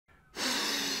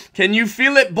Can you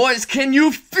feel it, boys? Can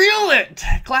you feel it?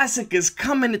 Classic is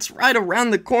coming. It's right around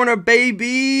the corner,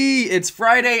 baby. It's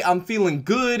Friday. I'm feeling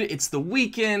good. It's the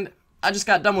weekend. I just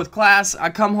got done with class. I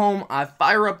come home. I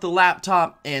fire up the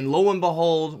laptop. And lo and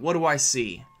behold, what do I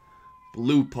see?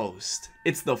 Blue Post.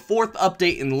 It's the 4th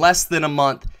update in less than a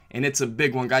month. And it's a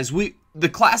big one, guys. The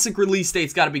Classic release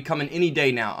date's got to be coming any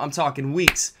day now. I'm talking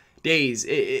weeks, days.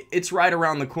 It's right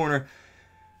around the corner.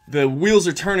 The wheels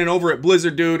are turning over at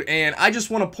Blizzard, dude, and I just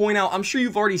want to point out, I'm sure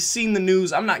you've already seen the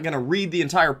news. I'm not going to read the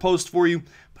entire post for you,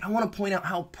 but I want to point out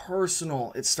how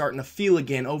personal it's starting to feel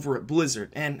again over at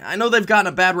Blizzard. And I know they've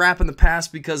gotten a bad rap in the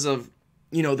past because of,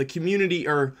 you know, the community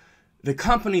or the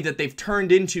company that they've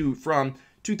turned into from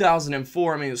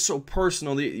 2004. I mean, it was so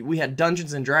personal. We had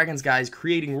Dungeons and Dragons guys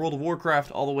creating World of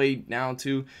Warcraft all the way down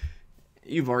to,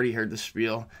 you've already heard the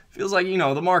spiel. Feels like, you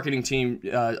know, the marketing team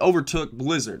overtook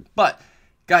Blizzard. But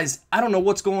guys, I don't know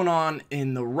what's going on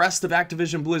in the rest of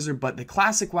Activision Blizzard, but the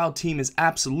Classic WoW team is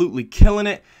absolutely killing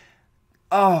it.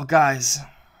 Oh, guys,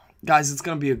 it's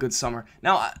going to be a good summer.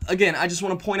 Now, again, I just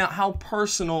want to point out how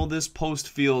personal this post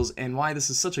feels and why this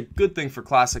is such a good thing for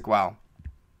Classic WoW.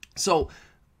 So,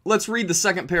 let's read the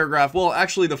second paragraph. Well,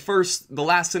 actually, the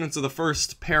last sentence of the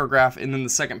first paragraph and then the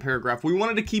second paragraph. We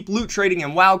wanted to keep loot trading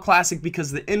in WoW Classic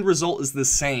because the end result is the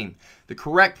same. The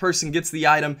correct person gets the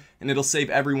item, and it'll save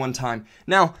everyone time.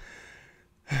 Now,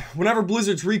 whenever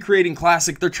Blizzard's recreating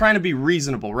Classic, they're trying to be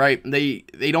reasonable, right?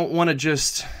 They don't want to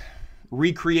just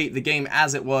recreate the game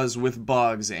as it was with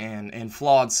bugs and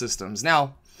flawed systems.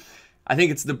 Now, I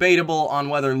think it's debatable on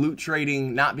whether loot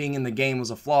trading not being in the game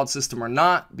was a flawed system or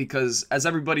not, because as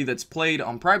everybody that's played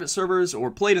on private servers or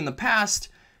played in the past,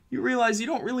 you realize you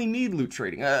don't really need loot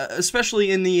trading, especially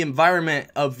in the environment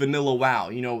of vanilla WoW.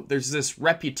 You know, there's this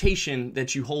reputation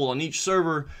that you hold on each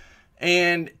server,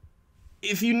 and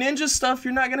if you ninja stuff,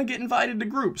 you're not going to get invited to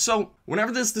groups. So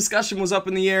whenever this discussion was up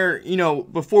in the air, you know,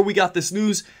 before we got this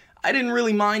news, I didn't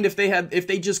really mind if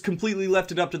they just completely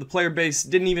left it up to the player base,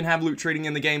 didn't even have loot trading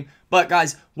in the game. But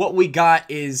guys, what we got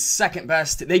is second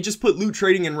best. They just put loot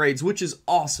trading in raids, which is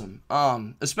awesome.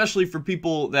 Especially for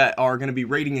people that are going to be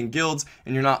raiding in guilds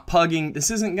and you're not pugging. This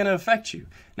isn't going to affect you.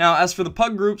 Now, as for the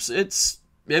pug groups,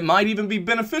 it might even be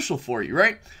beneficial for you,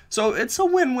 right? So it's a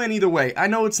win-win either way. I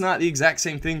know it's not the exact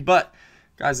same thing, but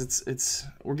guys,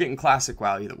 we're getting Classic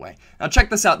WoW either way. Now check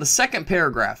this out. The second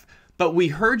paragraph. But we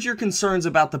heard your concerns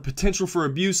about the potential for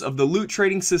abuse of the loot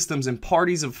trading systems in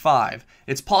parties of 5.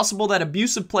 It's possible that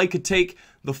abusive play could take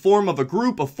the form of a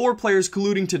group of 4 players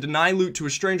colluding to deny loot to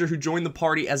a stranger who joined the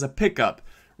party as a pickup.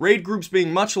 Raid groups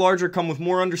being much larger come with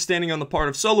more understanding on the part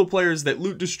of solo players that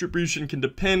loot distribution can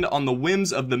depend on the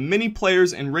whims of the many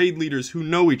players and raid leaders who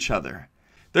know each other.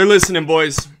 They're listening,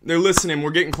 boys. They're listening. We're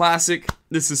getting Classic.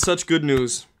 This is such good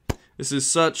news. This is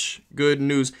such good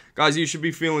news. Guys, you should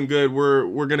be feeling good.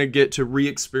 We're going to get to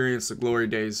re-experience the glory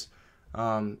days.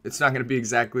 It's not going to be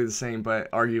exactly the same,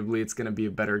 but arguably it's going to be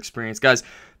a better experience. Guys,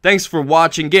 thanks for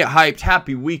watching. Get hyped.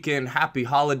 Happy weekend. Happy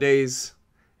holidays.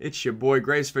 It's your boy,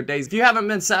 Graysfordays. If you haven't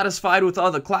been satisfied with all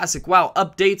the Classic WoW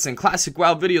updates and Classic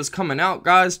WoW videos coming out,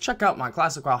 guys, check out my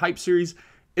Classic WoW Hype series.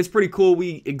 It's pretty cool.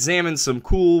 We examined some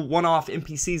cool one-off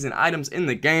NPCs and items in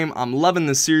the game. I'm loving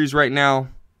this series right now.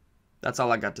 That's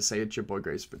all I got to say. It's your boy,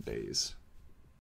 Graysfordays.